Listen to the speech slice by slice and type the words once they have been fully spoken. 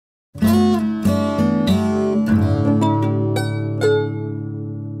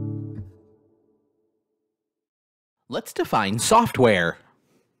Let's define software.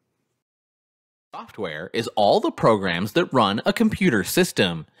 Software is all the programs that run a computer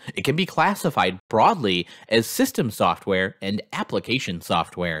system. It can be classified broadly as system software and application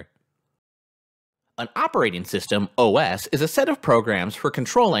software. An operating system, OS, is a set of programs for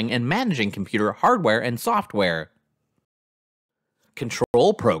controlling and managing computer hardware and software.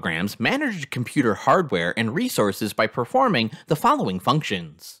 Control programs manage computer hardware and resources by performing the following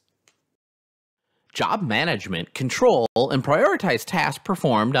functions. Job management, control, and prioritize tasks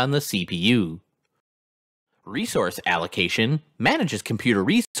performed on the CPU. Resource allocation manages computer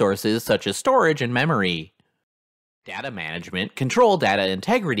resources such as storage and memory. Data management control data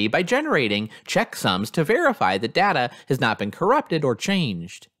integrity by generating checksums to verify that data has not been corrupted or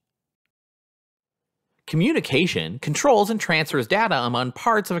changed. Communication controls and transfers data among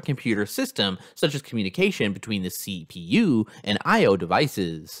parts of a computer system, such as communication between the CPU and I/O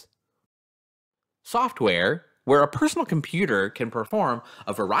devices. Software, where a personal computer can perform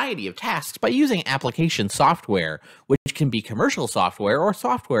a variety of tasks by using application software, which can be commercial software or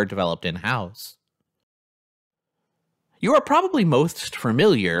software developed in-house. You are probably most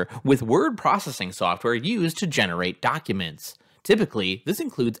familiar with word processing software used to generate documents. Typically, this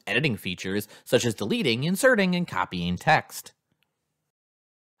includes editing features such as deleting, inserting, and copying text.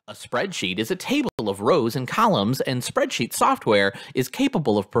 A spreadsheet is a table of rows and columns, and spreadsheet software is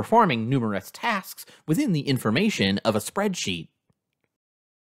capable of performing numerous tasks within the information of a spreadsheet.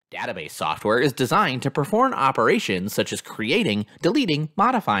 Database software is designed to perform operations such as creating, deleting,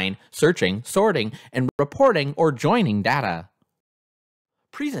 modifying, searching, sorting, and reporting or joining data.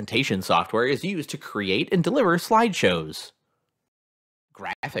 Presentation software is used to create and deliver slideshows.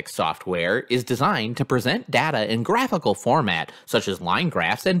 Graphics software is designed to present data in graphical format, such as line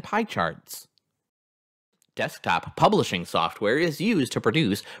graphs and pie charts. Desktop publishing software is used to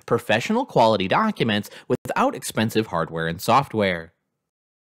produce professional quality documents without expensive hardware and software.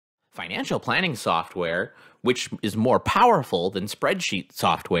 Financial planning software, which is more powerful than spreadsheet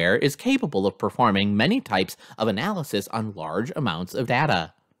software, is capable of performing many types of analysis on large amounts of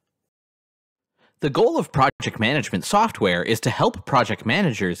data. The goal of project management software is to help project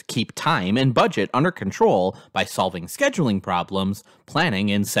managers keep time and budget under control by solving scheduling problems,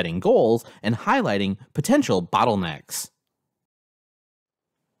 planning and setting goals, and highlighting potential bottlenecks.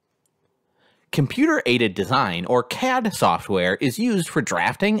 Computer-aided design, or CAD software, is used for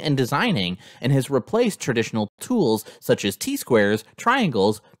drafting and designing and has replaced traditional tools such as T-squares,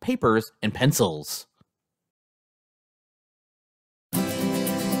 triangles, papers, and pencils.